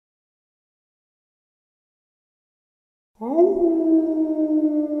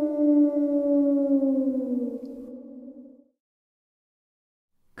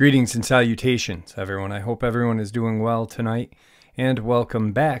Greetings and salutations, everyone. I hope everyone is doing well tonight, and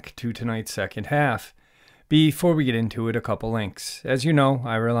welcome back to tonight's second half. Before we get into it, a couple links. As you know,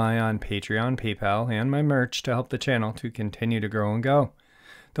 I rely on Patreon, PayPal, and my merch to help the channel to continue to grow and go.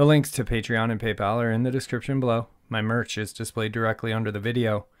 The links to Patreon and PayPal are in the description below. My merch is displayed directly under the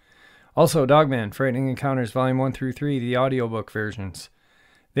video. Also, Dogman, Frightening Encounters Volume 1 through 3, the audiobook versions.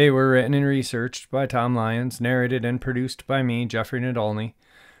 They were written and researched by Tom Lyons, narrated and produced by me, Jeffrey Nadolny.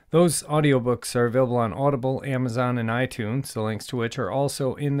 Those audiobooks are available on Audible, Amazon, and iTunes, the links to which are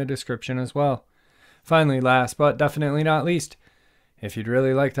also in the description as well. Finally, last but definitely not least, if you'd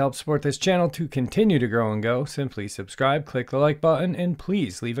really like to help support this channel to continue to grow and go, simply subscribe, click the like button, and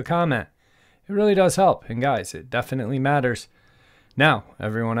please leave a comment. It really does help, and guys, it definitely matters. Now,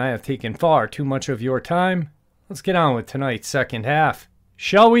 everyone, I have taken far too much of your time. Let's get on with tonight's second half,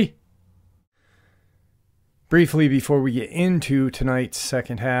 shall we? Briefly, before we get into tonight's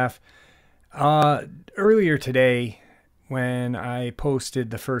second half, earlier today, when I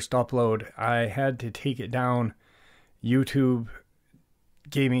posted the first upload, I had to take it down. YouTube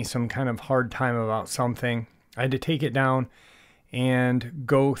gave me some kind of hard time about something. I had to take it down and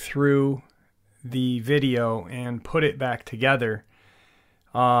go through the video and put it back together.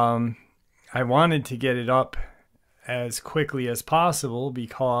 I wanted to get it up as quickly as possible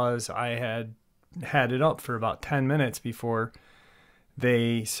because I had it up for about 10 minutes before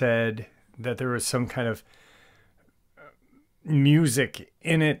they said that there was some kind of music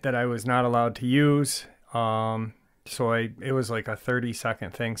in it that I was not allowed to use. It was like a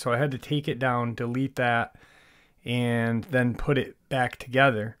 30-second thing. So I had to take it down, delete that, and then put it back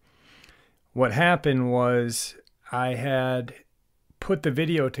together. What happened was I had put the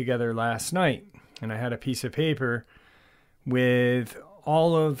video together last night, and I had a piece of paper with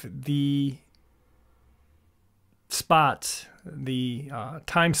all of the spots, the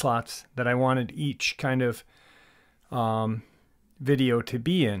time slots that I wanted each kind of video to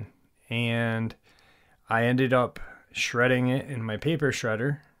be in, and I ended up shredding it in my paper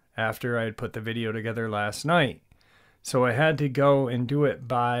shredder after I had put the video together last night. So I had to go and do it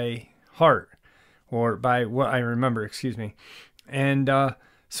by heart, or by what I remember, excuse me. And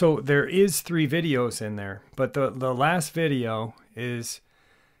so there is 3 videos in there, but the last video is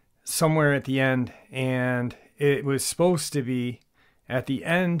somewhere at the end, and it was supposed to be at the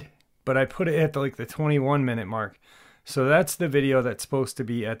end, but I put it at the 21-minute mark. So that's the video that's supposed to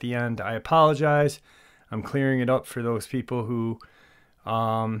be at the end. I apologize. I'm clearing it up for those people who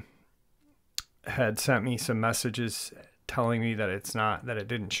had sent me some messages telling me that it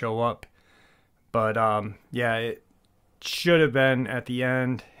didn't show up. But yeah, it should have been at the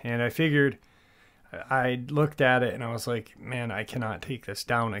end, and I figured, I looked at it and I was like, man, I cannot take this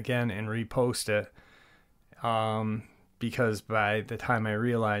down again and repost it, because by the time I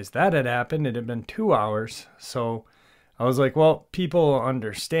realized that had happened, it had been 2 hours. So I was like, well, people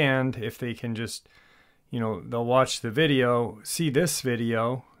understand if they can just, they'll watch the video, see this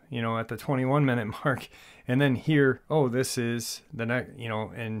video, at the 21-minute mark, and then hear, oh, this is the next,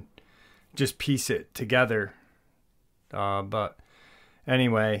 and just piece it together. But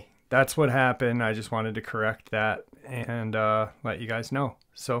anyway, that's what happened. I just wanted to correct that and let you guys know.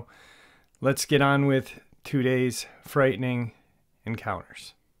 So let's get on with today's frightening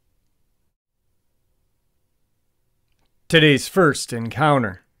encounters. Today's first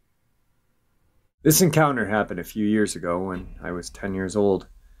encounter. This encounter happened a few years ago when I was 10 years old.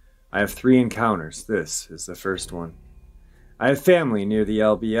 I have 3 encounters. This is the first one. I have family near the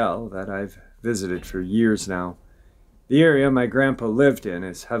LBL that I've visited for years now. The area my grandpa lived in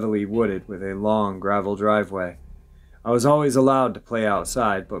is heavily wooded with a long gravel driveway. I was always allowed to play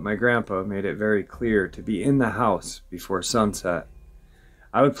outside, but my grandpa made it very clear to be in the house before sunset.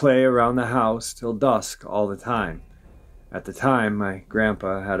 I would play around the house till dusk all the time. At the time, my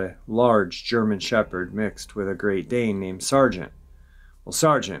grandpa had a large German Shepherd mixed with a Great Dane named Sergeant. Well,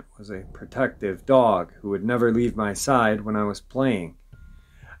 Sergeant was a protective dog who would never leave my side when I was playing.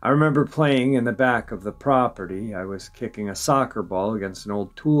 I remember playing in the back of the property. I was kicking a soccer ball against an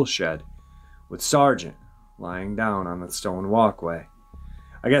old tool shed with Sergeant lying down on the stone walkway.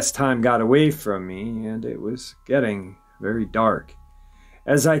 I guess time got away from me and it was getting very dark.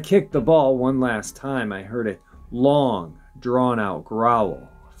 As I kicked the ball one last time, I heard a long, drawn-out growl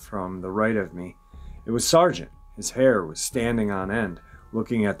from the right of me. It was Sergeant. His hair was standing on end,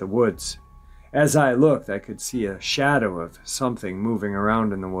 looking at the woods. As I looked, I could see a shadow of something moving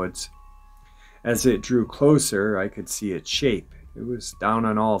around in the woods. As it drew closer, I could see its shape. It was down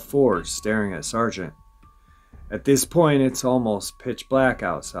on all fours, staring at Sergeant. At this point, it's almost pitch black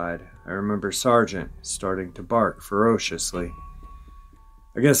outside. I remember Sergeant starting to bark ferociously.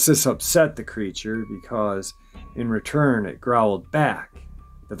 I guess this upset the creature because, in return, it growled back.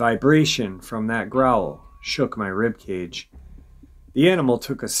 The vibration from that growl shook my ribcage. The animal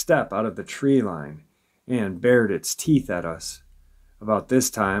took a step out of the tree line and bared its teeth at us. About this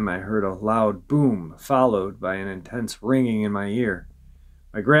time, I heard a loud boom, followed by an intense ringing in my ear.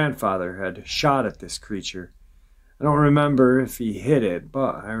 My grandfather had shot at this creature. I don't remember if he hit it,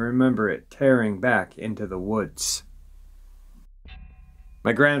 but I remember it tearing back into the woods.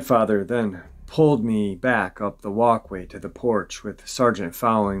 My grandfather then pulled me back up the walkway to the porch, with Sergeant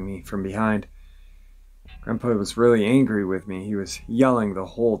following me from behind. Grandpa was really angry with me. He was yelling the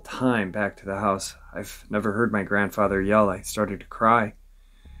whole time back to the house. I've never heard my grandfather yell. I started to cry.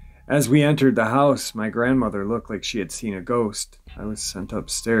 As we entered the house, my grandmother looked like she had seen a ghost. I was sent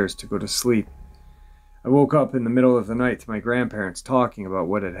upstairs to go to sleep. I woke up in the middle of the night to my grandparents talking about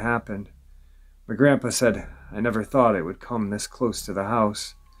what had happened. My grandpa said, "I never thought it would come this close to the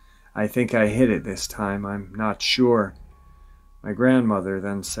house. I think I hit it this time. I'm not sure." My grandmother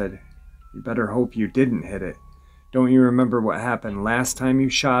then said, "You better hope you didn't hit it. Don't you remember what happened last time you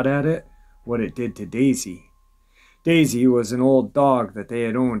shot at it? What it did to Daisy?" Daisy was an old dog that they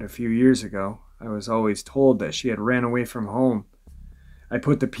had owned a few years ago. I was always told that she had ran away from home. I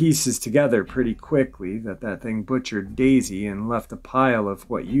put the pieces together pretty quickly, that thing butchered Daisy and left a pile of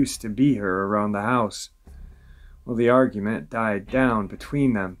what used to be her around the house. Well, the argument died down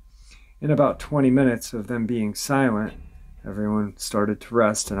between them. In about 20 minutes of them being silent, everyone started to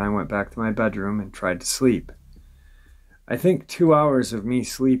rest and I went back to my bedroom and tried to sleep. I think 2 hours of me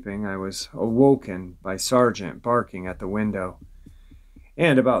sleeping, I was awoken by Sergeant barking at the window.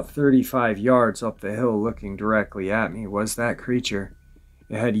 And about 35 yards up the hill, looking directly at me, was that creature.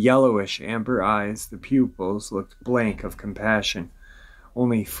 It had yellowish amber eyes. The pupils looked blank of compassion,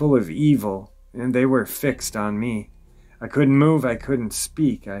 only full of evil, and they were fixed on me. I couldn't move, I couldn't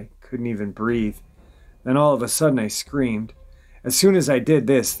speak, I couldn't even breathe. Then all of a sudden I screamed. As soon as I did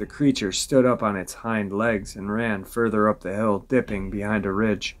this, the creature stood up on its hind legs and ran further up the hill, dipping behind a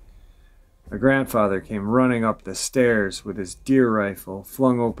ridge. My grandfather came running up the stairs with his deer rifle,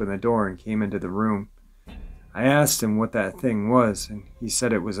 flung open the door, and came into the room. I asked him what that thing was, and he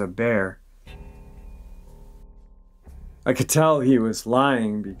said it was a bear. I could tell he was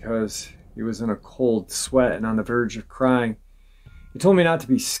lying because he was in a cold sweat and on the verge of crying. He told me not to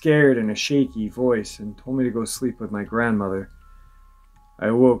be scared in a shaky voice and told me to go sleep with my grandmother. I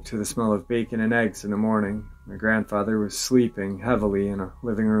awoke to the smell of bacon and eggs in the morning. My grandfather was sleeping heavily in a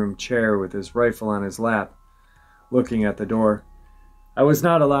living room chair with his rifle on his lap, looking at the door. I was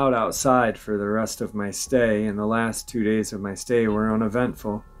not allowed outside for the rest of my stay, and the last 2 days of my stay were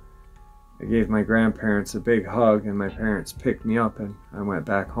uneventful. I gave my grandparents a big hug, and my parents picked me up, and I went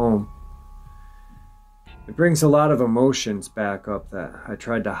back home. It brings a lot of emotions back up that I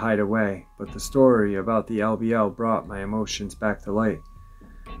tried to hide away, but the story about the LBL brought my emotions back to light.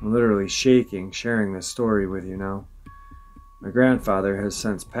 I'm literally shaking sharing this story with you now. My grandfather has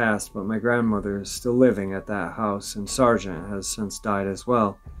since passed, but my grandmother is still living at that house, and Sergeant has since died as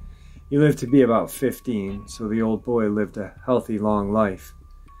well. He lived to be about 15, so the old boy lived a healthy, long life.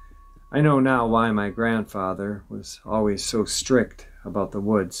 I know now why my grandfather was always so strict about the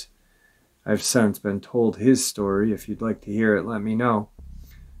woods. I've since been told his story. If you'd like to hear it, let me know.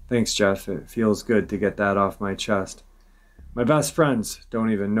 Thanks, Jeff. It feels good to get that off my chest. My best friends don't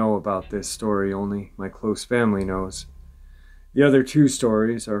even know about this story, only my close family knows. The other 2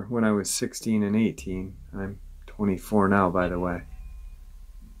 stories are when I was 16 and 18. I'm 24 now, by the way.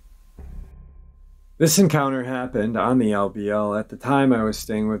 This encounter happened on the LBL. At the time, I was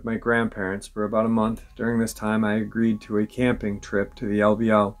staying with my grandparents for about a month. During this time, I agreed to a camping trip to the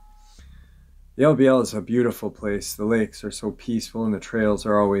LBL. The LBL is a beautiful place. The lakes are so peaceful and the trails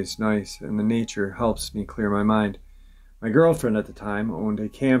are always nice, and the nature helps me clear my mind. My girlfriend at the time owned a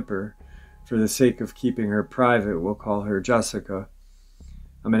camper. For the sake of keeping her private, we'll call her Jessica.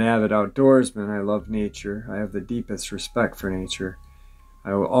 I'm an avid outdoorsman. I love nature. I have the deepest respect for nature.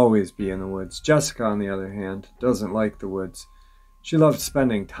 I will always be in the woods. Jessica, on the other hand, doesn't like the woods. She loved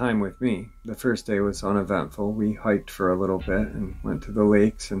spending time with me. The first day was uneventful. We hiked for a little bit and went to the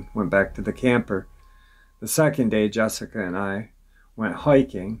lakes and went back to the camper. The second day, Jessica and I went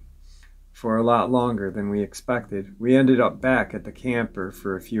hiking for a lot longer than we expected. We ended up back at the camper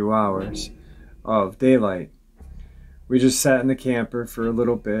for a few hours of daylight. We just sat in the camper for a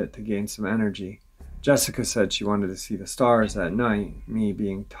little bit to gain some energy. Jessica said she wanted to see the stars at night. Me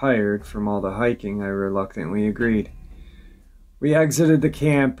being tired from all the hiking, I reluctantly agreed. We exited the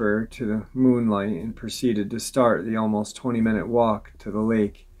camper to the moonlight and proceeded to start the almost 20-minute walk to the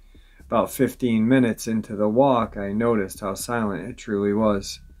lake. About 15 minutes into the walk, I noticed how silent it truly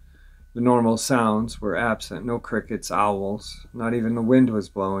was. The normal sounds were absent, no crickets, owls, not even the wind was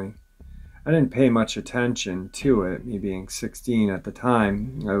blowing. I didn't pay much attention to it, me being 16 at the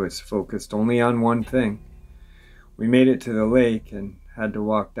time. I was focused only on one thing. We made it to the lake and had to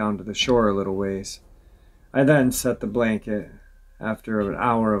walk down to the shore a little ways. I then set the blanket. After an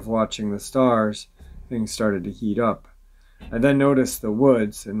hour of watching the stars, things started to heat up. I then noticed the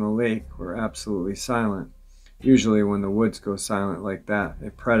woods and the lake were absolutely silent. Usually when the woods go silent like that,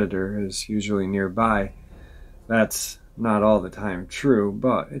 a predator is usually nearby. That's not all the time true,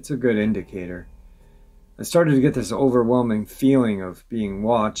 but it's a good indicator. I started to get this overwhelming feeling of being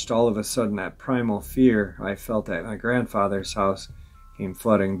watched. All of a sudden, that primal fear I felt at my grandfather's house came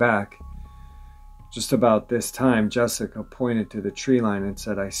flooding back. Just about this time, Jessica pointed to the tree line and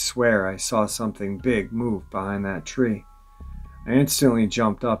said, "I swear I saw something big move behind that tree." I instantly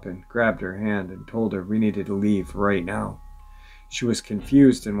jumped up and grabbed her hand and told her we needed to leave right now. She was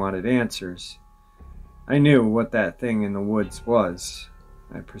confused and wanted answers. I knew what that thing in the woods was.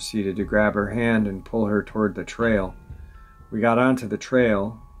 I proceeded to grab her hand and pull her toward the trail. We got onto the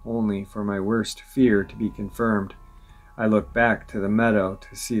trail, only for my worst fear to be confirmed. I looked back to the meadow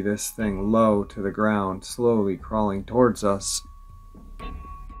to see this thing low to the ground, slowly crawling towards us.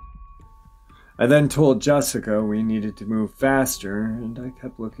 I then told Jessica we needed to move faster, and I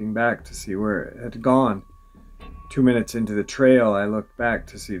kept looking back to see where it had gone. 2 minutes into the trail, I looked back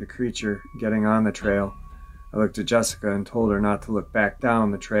to see the creature getting on the trail. I looked at Jessica and told her not to look back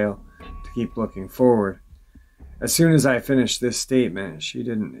down the trail, to keep looking forward. As soon as I finished this statement, she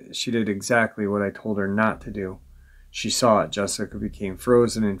did exactly what I told her not to do. She saw it. Jessica became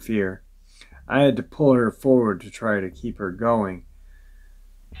frozen in fear. I had to pull her forward to try to keep her going.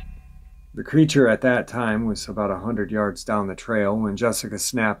 The creature at that time was about 100 yards down the trail. When Jessica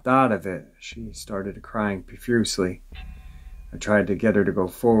snapped out of it, she started crying profusely. I tried to get her to go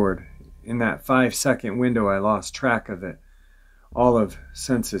forward. In that 5-second window, I lost track of it. All of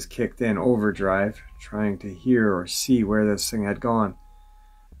senses kicked in overdrive, trying to hear or see where this thing had gone.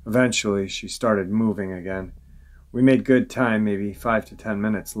 Eventually, she started moving again. We made good time, maybe 5 to 10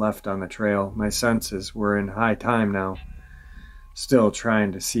 minutes left on the trail. My senses were in high time now, still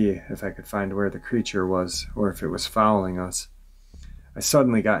trying to see if I could find where the creature was or if it was following us. I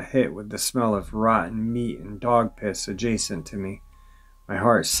suddenly got hit with the smell of rotten meat and dog piss adjacent to me. My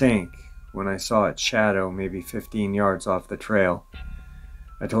heart sank when I saw its shadow maybe 15 yards off the trail.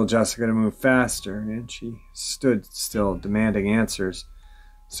 I told Jessica to move faster, and she stood still, demanding answers.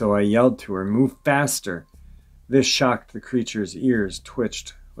 So I yelled to her, "Move faster!" This shocked the creature's ears,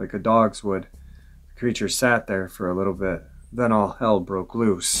 twitched like a dog's would. The creature sat there for a little bit. Then all hell broke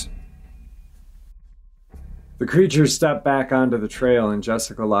loose. The creature stepped back onto the trail and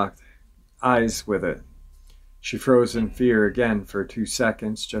Jessica locked eyes with it. She froze in fear again for 2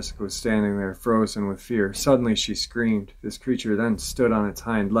 seconds. Jessica was standing there frozen with fear. Suddenly she screamed. This creature then stood on its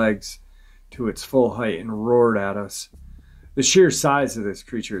hind legs to its full height and roared at us. The sheer size of this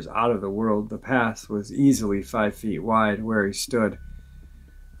creature is out of the world. The path was easily 5 feet wide where he stood.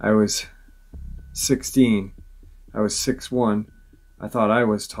 I was 16. I was 6'1". I thought I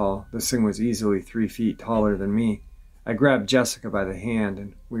was tall. This thing was easily 3 feet taller than me. I grabbed Jessica by the hand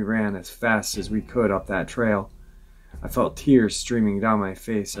and we ran as fast as we could up that trail. I felt tears streaming down my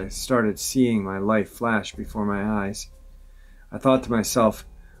face. I started seeing my life flash before my eyes. I thought to myself,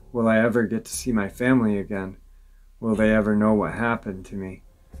 will I ever get to see my family again? Will they ever know what happened to me?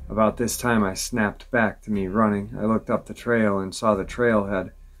 About this time I snapped back to me running. I looked up the trail and saw the trailhead.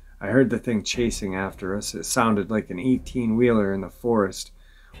 I heard the thing chasing after us. It sounded like an 18-wheeler in the forest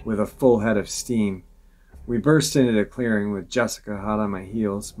with a full head of steam. We burst into the clearing with Jessica hot on my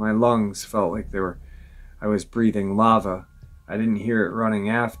heels. My lungs felt like I was breathing lava. I didn't hear it running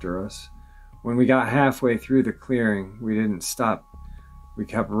after us. When we got halfway through the clearing, we didn't stop. We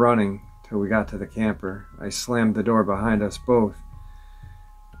kept running till we got to the camper. I slammed the door behind us both.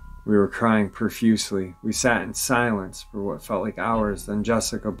 We were crying profusely. We sat in silence for what felt like hours. Then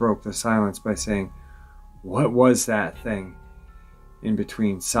Jessica broke the silence by saying, "What was that thing?" in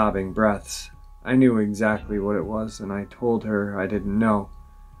between sobbing breaths. I knew exactly what it was, and I told her I didn't know.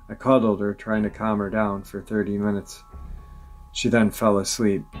 I cuddled her, trying to calm her down for 30 minutes. She then fell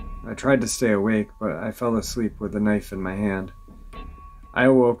asleep. I tried to stay awake, but I fell asleep with the knife in my hand. I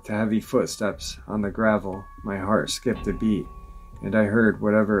awoke to heavy footsteps on the gravel. My heart skipped a beat, and I heard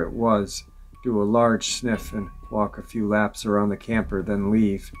whatever it was do a large sniff and walk a few laps around the camper, then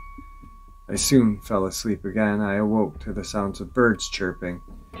leave. I soon fell asleep again. I awoke to the sounds of birds chirping.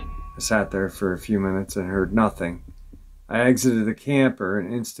 I sat there for a few minutes and heard nothing. I exited the camper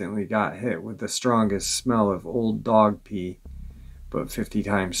and instantly got hit with the strongest smell of old dog pee, but 50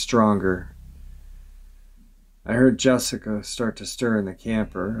 times stronger. I heard Jessica start to stir in the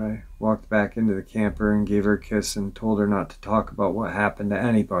camper. I walked back into the camper and gave her a kiss and told her not to talk about what happened to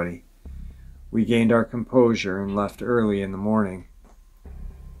anybody. We gained our composure and left early in the morning.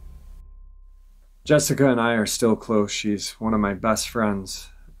 Jessica and I are still close. She's one of my best friends.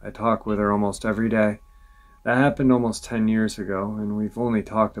 I talk with her almost every day. That happened almost 10 years ago, and we've only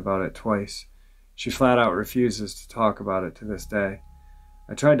talked about it twice. She flat out refuses to talk about it to this day.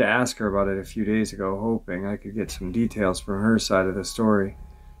 I tried to ask her about it a few days ago, hoping I could get some details from her side of the story.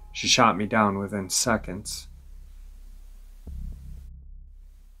 She shot me down within seconds.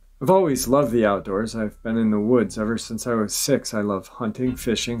 I've always loved the outdoors. I've been in the woods ever since I was 6. I love hunting,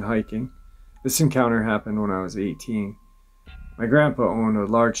 fishing, hiking. This encounter happened when I was 18. My grandpa owned a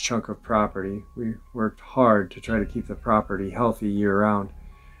large chunk of property. We worked hard to try to keep the property healthy year-round.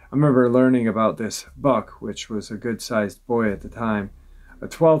 I remember learning about this buck, which was a good-sized boy at the time, a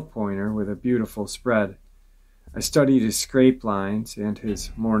 12-pointer with a beautiful spread. I studied his scrape lines and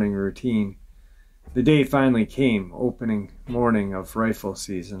his morning routine. The day finally came, opening morning of rifle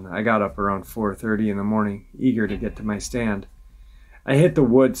season. I got up around 4:30 in the morning, eager to get to my stand. I hit the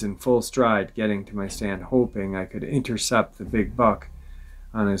woods in full stride, getting to my stand, hoping I could intercept the big buck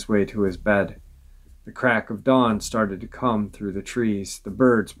on his way to his bed. The crack of dawn started to come through the trees. The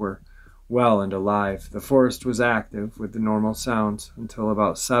birds were well and alive. The forest was active with the normal sounds until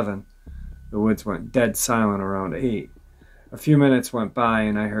about 7. The woods went dead silent around 8. A few minutes went by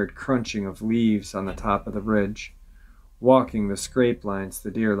and I heard crunching of leaves on the top of the ridge. Walking the scrape lines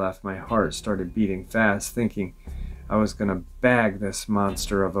the deer left, my heart started beating fast, thinking I was going to bag this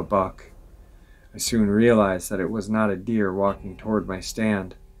monster of a buck. I soon realized that it was not a deer walking toward my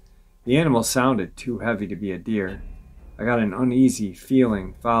stand. The animal sounded too heavy to be a deer. I got an uneasy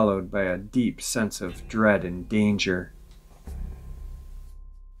feeling followed by a deep sense of dread and danger.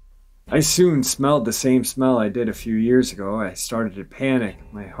 I soon smelled the same smell I did a few years ago. I started to panic.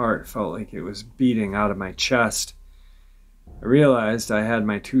 My heart felt like it was beating out of my chest. I realized I had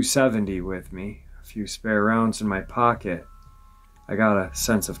my .270 with me, a few spare rounds in my pocket. I got a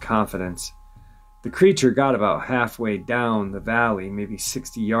sense of confidence. The creature got about halfway down the valley, maybe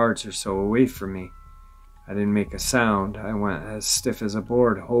 60 yards or so away from me. I didn't make a sound. I went as stiff as a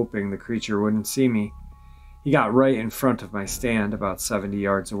board, hoping the creature wouldn't see me. He got right in front of my stand, about 70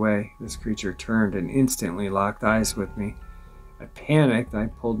 yards away. This creature turned and instantly locked eyes with me. I panicked. I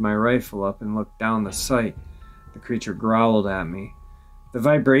pulled my rifle up and looked down the sight. The creature growled at me. The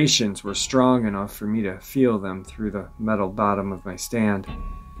vibrations were strong enough for me to feel them through the metal bottom of my stand.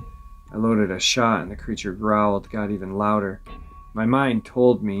 I loaded a shot and the creature growled, got even louder. My mind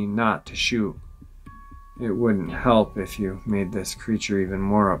told me not to shoot. It wouldn't help if you made this creature even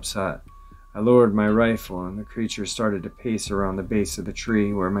more upset. I lowered my rifle and the creature started to pace around the base of the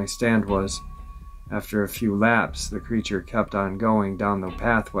tree where my stand was. After a few laps, the creature kept on going down the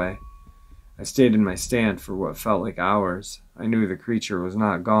pathway. I stayed in my stand for what felt like hours. I knew the creature was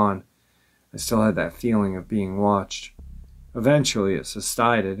not gone. I still had that feeling of being watched. Eventually it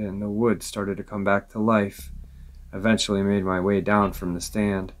subsided and the wood started to come back to life. I eventually made my way down from the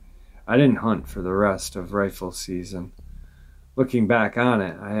stand. I didn't hunt for the rest of rifle season. Looking back on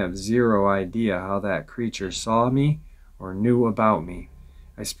it, I have zero idea how that creature saw me or knew about me.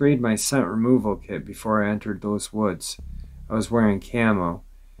 I sprayed my scent removal kit before I entered those woods. I was wearing camo,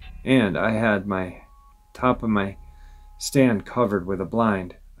 and I had my top of my stand covered with a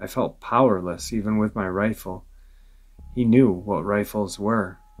blind. I felt powerless even with my rifle. He knew what rifles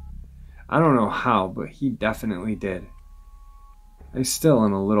were. I don't know how, but he definitely did. I still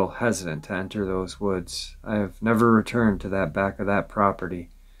am a little hesitant to enter those woods. I have never returned to that back of that property.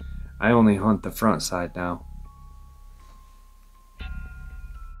 I only hunt the front side now.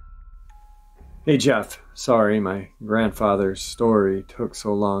 Hey Jeff, sorry my grandfather's story took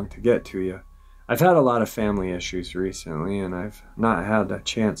so long to get to you. I've had a lot of family issues recently and I've not had a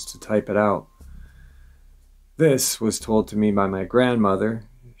chance to type it out. This was told to me by my grandmother.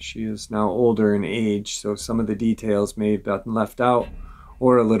 She is now older in age, so some of the details may have been left out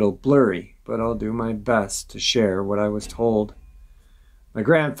or a little blurry, but I'll do my best to share what I was told. My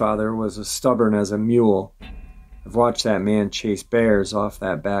grandfather was as stubborn as a mule. I've watched that man chase bears off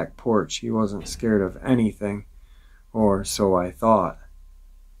that back porch. He wasn't scared of anything, or so I thought.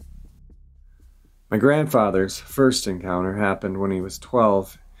 My grandfather's first encounter happened when he was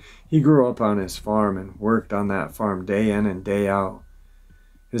 12. He grew up on his farm and worked on that farm day in and day out.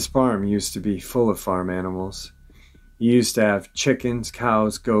 His farm used to be full of farm animals. He used to have chickens,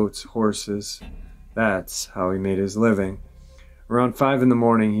 cows, goats, horses. That's how he made his living. Around 5 in the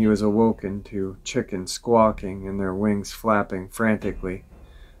morning, he was awoken to chickens squawking and their wings flapping frantically.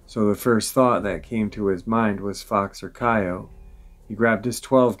 So the first thought that came to his mind was fox or coyote. He grabbed his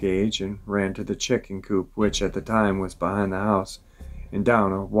 12 gauge and ran to the chicken coop, which at the time was behind the house, and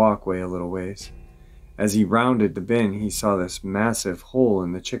down a walkway a little ways. As he rounded the bin, he saw this massive hole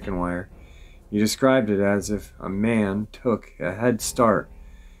in the chicken wire. He described it as if a man took a head start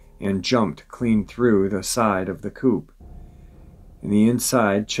and jumped clean through the side of the coop. In the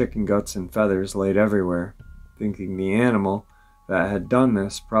inside, chicken guts and feathers laid everywhere. Thinking the animal that had done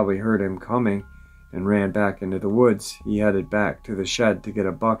this probably heard him coming and ran back into the woods, he headed back to the shed to get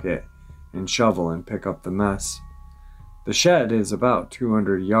a bucket and shovel and pick up the mess. The shed is about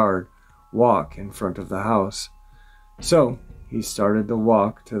 200-yard walk in front of the house. So he started to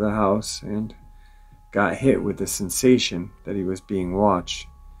walk to the house and got hit with the sensation that he was being watched.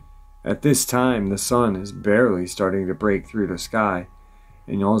 At this time, the sun is barely starting to break through the sky,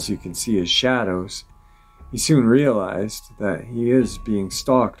 and all you can see is shadows. He soon realized that he is being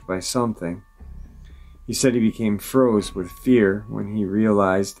stalked by something. He said he became froze with fear when he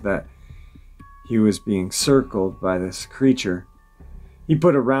realized that he was being circled by this creature. He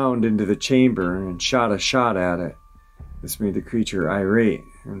put a round into the chamber and shot a shot at it. This made the creature irate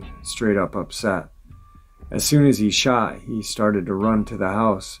and straight up upset. As soon as he shot, he started to run to the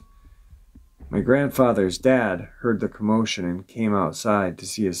house. My grandfather's dad heard the commotion and came outside to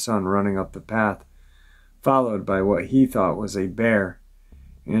see his son running up the path, followed by what he thought was a bear,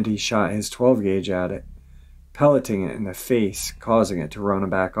 and he shot his 12 gauge at it, pelleting it in the face, causing it to run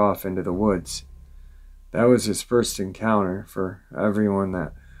back off into the woods. That was his first encounter. For everyone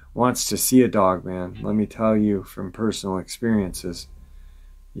that wants to see a Dogman, let me tell you from personal experiences,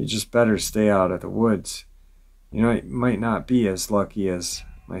 you just better stay out of the woods. You might not be as lucky as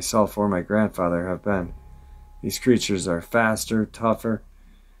myself or my grandfather have been. These creatures are faster, tougher,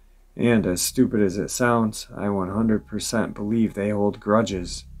 and as stupid as it sounds, I 100% believe they hold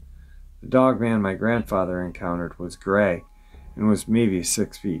grudges. The Dogman my grandfather encountered was gray and was maybe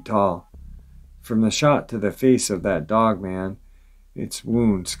 6 feet tall. From the shot to the face of that Dogman, its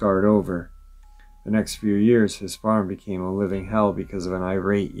wound scarred over. The next few years, his farm became a living hell because of an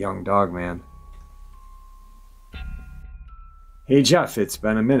irate young Dogman. Hey Jeff, it's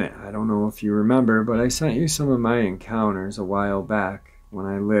been a minute. I don't know if you remember, but I sent you some of my encounters a while back when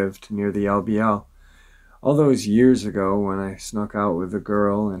I lived near the LBL. All those years ago when I snuck out with a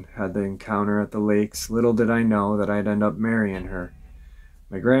girl and had the encounter at the lakes, little did I know that I'd end up marrying her.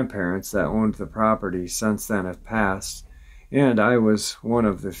 My grandparents that owned the property since then have passed, and I was one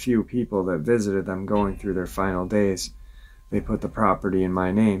of the few people that visited them going through their final days. They put the property in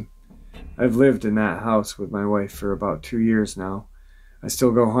my name. I've lived in that house with my wife for about 2 years now. I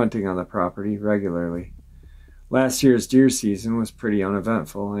still go hunting on the property regularly. Last year's deer season was pretty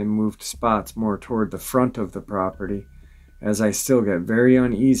uneventful. I moved spots more toward the front of the property, as I still get very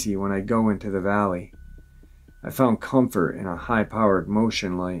uneasy when I go into the valley. I found comfort in a high-powered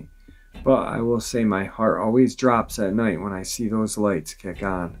motion light, but I will say my heart always drops at night when I see those lights kick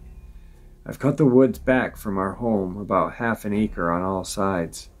on. I've cut the woods back from our home about half an acre on all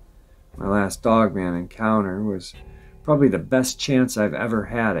sides. My last Dogman encounter was probably the best chance I've ever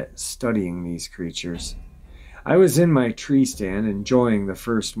had at studying these creatures. I was in my tree stand enjoying the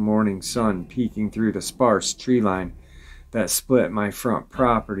first morning sun peeking through the sparse tree line that split my front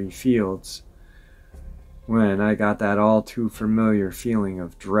property fields when I got that all too familiar feeling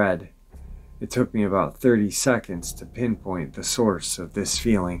of dread. It took me about 30 seconds to pinpoint the source of this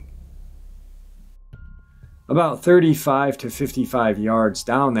feeling. About 35 to 55 yards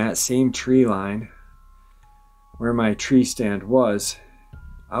down that same tree line, where my tree stand was,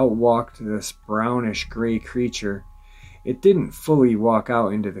 out walked this brownish gray creature. It didn't fully walk out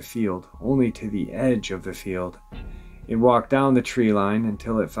into the field, only to the edge of the field. It walked down the tree line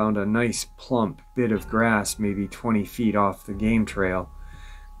until it found a nice plump bit of grass maybe 20 feet off the game trail.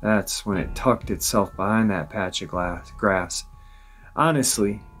 That's when it tucked itself behind that patch of grass.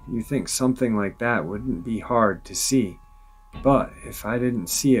 Honestly, you think something like that wouldn't be hard to see. But if I didn't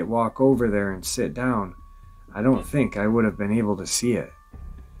see it walk over there and sit down, I don't think I would have been able to see it.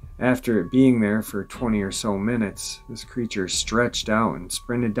 After it being there for 20 or so minutes, this creature stretched out and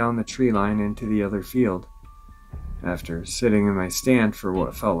sprinted down the tree line into the other field. After sitting in my stand for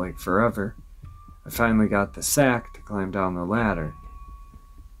what felt like forever, I finally got the sack to climb down the ladder.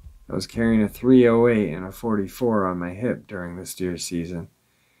 I was carrying a .308 and a .44 on my hip during this deer season,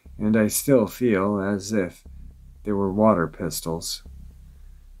 and I still feel as if they were water pistols.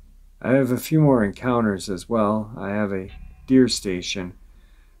 I have a few more encounters as well. I have a deer station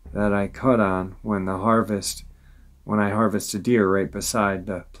that I cut on when I harvest a deer right beside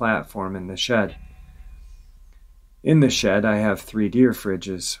the platform in the shed. In the shed, I have 3 deer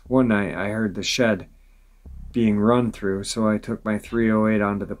fridges. One night, I heard the shed being run through, so I took my .308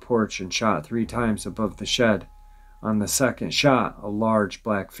 onto the porch and shot 3 times above the shed. On the second shot, a large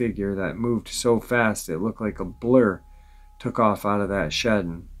black figure that moved so fast it looked like a blur took off out of that shed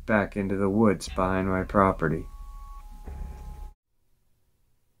and back into the woods behind my property.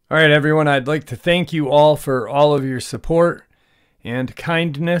 All right, everyone, I'd like to thank you all for all of your support and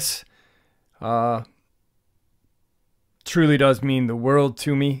kindness. Truly does mean the world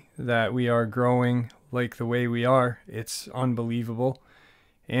to me that we are growing like the way we are. It's unbelievable.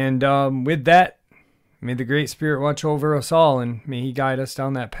 And with that, may the Great Spirit watch over us all, and may He guide us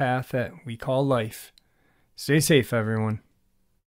down that path that we call life. Stay safe, everyone.